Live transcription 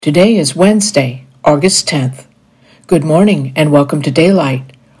Today is Wednesday, August 10th. Good morning and welcome to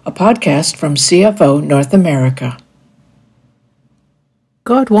Daylight, a podcast from CFO North America.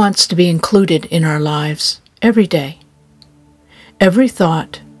 God wants to be included in our lives every day. Every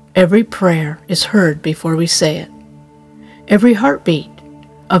thought, every prayer is heard before we say it. Every heartbeat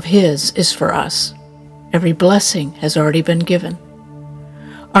of His is for us. Every blessing has already been given.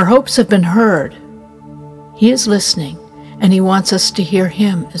 Our hopes have been heard. He is listening, and He wants us to hear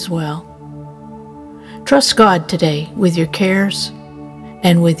Him as well. Trust God today with your cares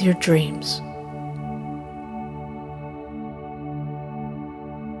and with your dreams.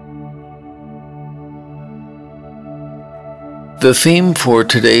 The theme for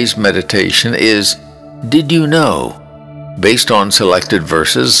today's meditation is Did You Know? Based on selected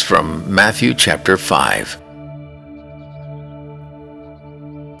verses from Matthew chapter 5.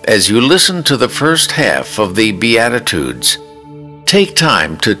 As you listen to the first half of the Beatitudes, take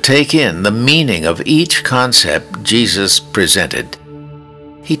time to take in the meaning of each concept Jesus presented.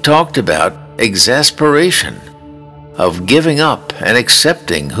 He talked about exasperation, of giving up and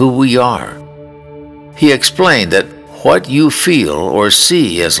accepting who we are. He explained that what you feel or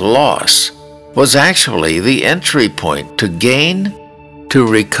see as loss was actually the entry point to gain, to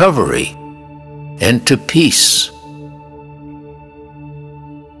recovery, and to peace.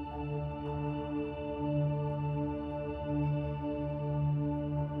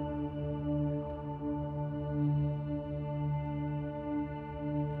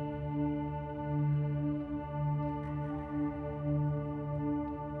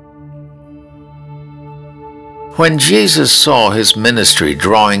 When Jesus saw his ministry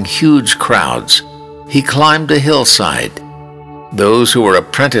drawing huge crowds, he climbed a hillside. Those who were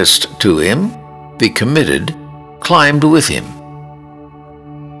apprenticed to him, the committed, climbed with him.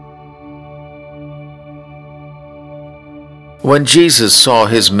 When Jesus saw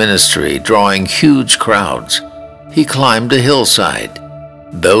his ministry drawing huge crowds, he climbed a hillside.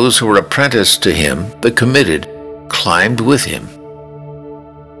 Those who were apprenticed to him, the committed, climbed with him.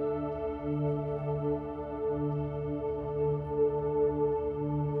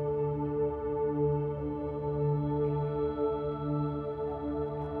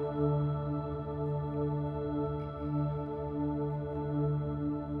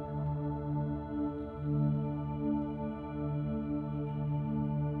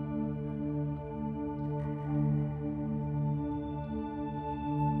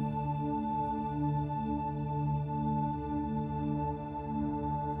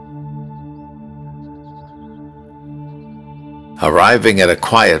 Arriving at a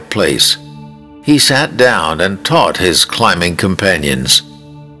quiet place, he sat down and taught his climbing companions.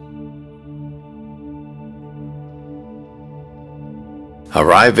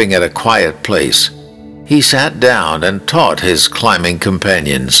 Arriving at a quiet place, he sat down and taught his climbing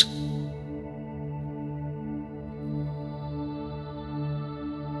companions.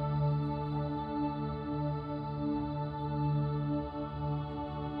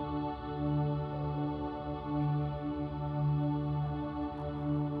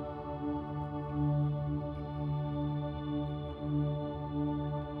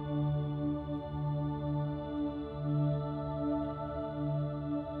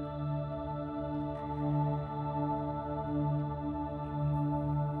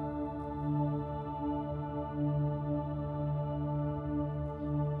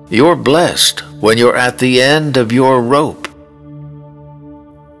 You're blessed when you're at the end of your rope.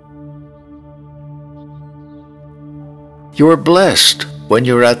 You're blessed when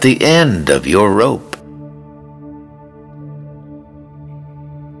you're at the end of your rope.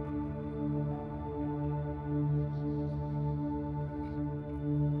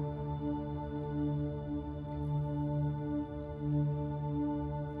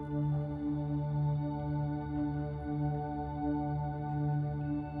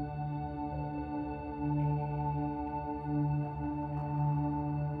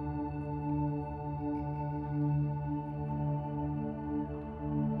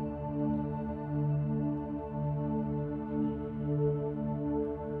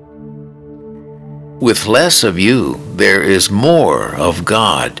 With less of you, there is more of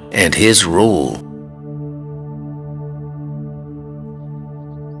God and His rule.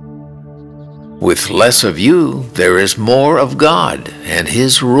 With less of you, there is more of God and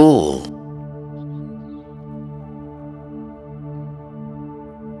His rule.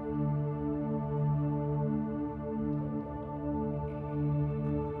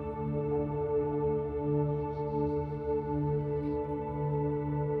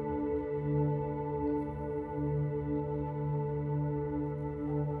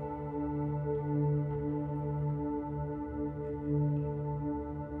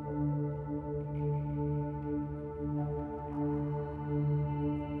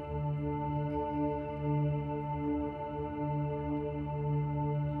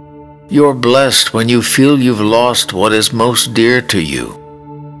 You're blessed when you feel you've lost what is most dear to you.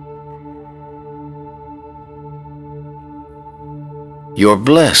 You're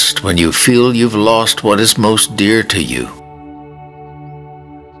blessed when you feel you've lost what is most dear to you.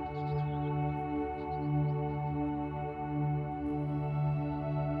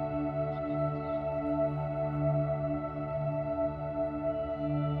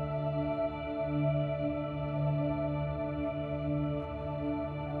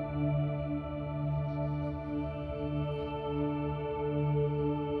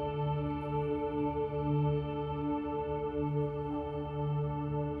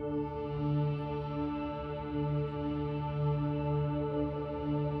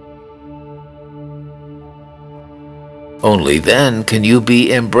 Only then can you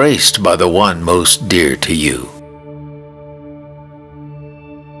be embraced by the one most dear to you.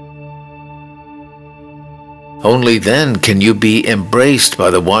 Only then can you be embraced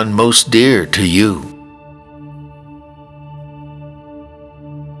by the one most dear to you.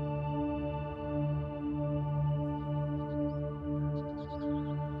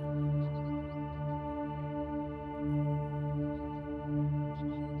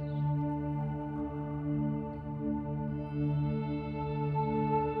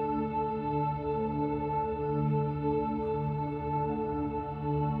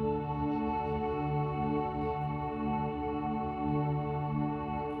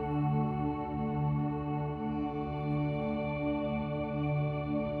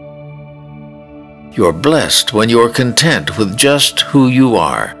 You're blessed when you're content with just who you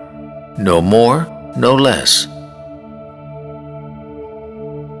are, no more, no less.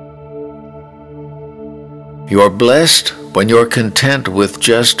 You're blessed when you're content with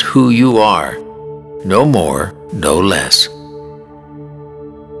just who you are, no more, no less.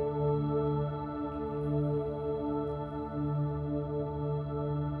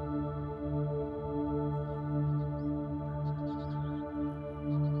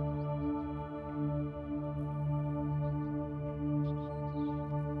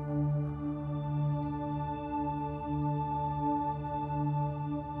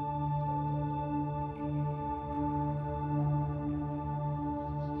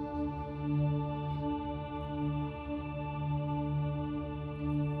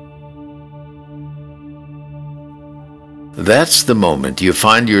 That's the moment you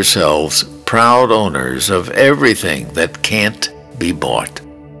find yourselves proud owners of everything that can't be bought.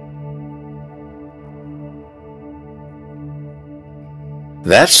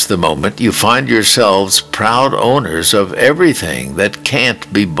 That's the moment you find yourselves proud owners of everything that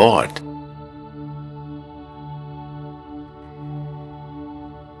can't be bought.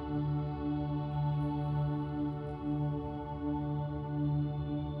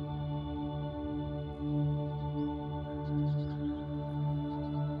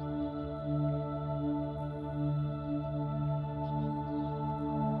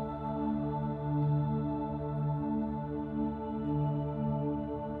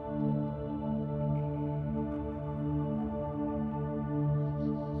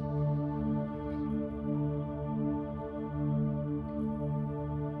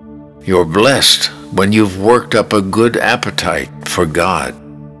 You're blessed when you've worked up a good appetite for God.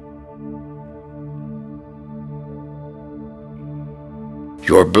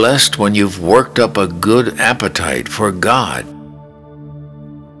 You're blessed when you've worked up a good appetite for God.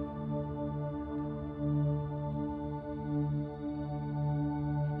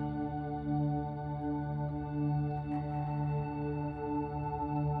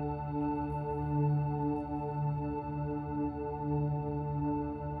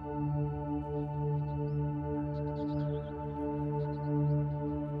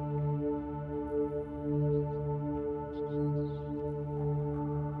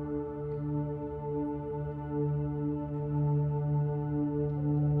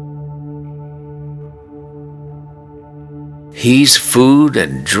 He's food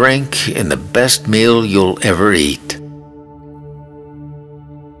and drink in the best meal you'll ever eat.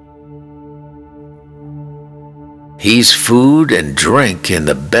 He's food and drink in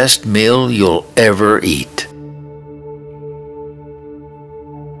the best meal you'll ever eat.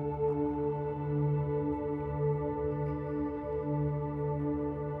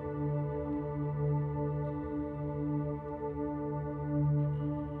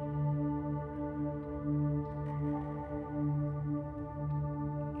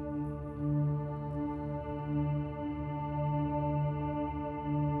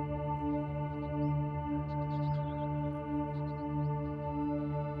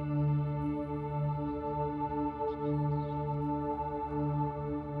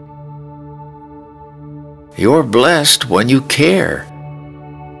 You're blessed when you care.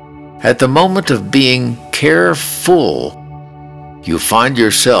 At the moment of being careful, you find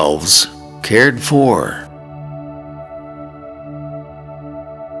yourselves cared for.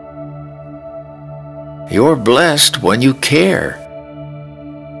 You're blessed when you care.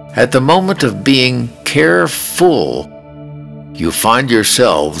 At the moment of being careful, you find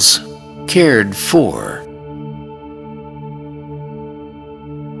yourselves cared for.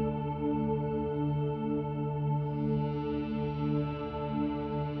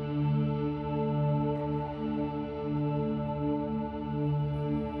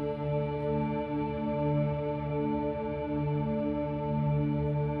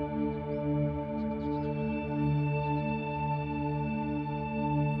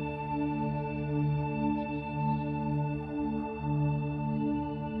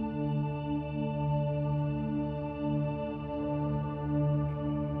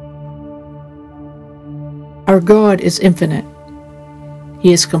 Our God is infinite.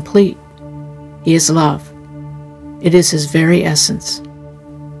 He is complete. He is love. It is His very essence.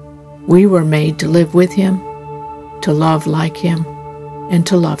 We were made to live with Him, to love like Him, and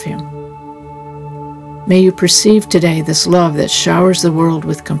to love Him. May you perceive today this love that showers the world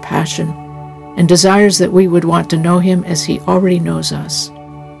with compassion and desires that we would want to know Him as He already knows us,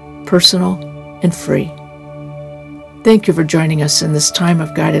 personal and free. Thank you for joining us in this time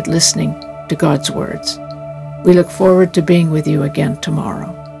of guided listening to God's words. We look forward to being with you again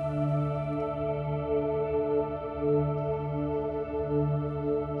tomorrow.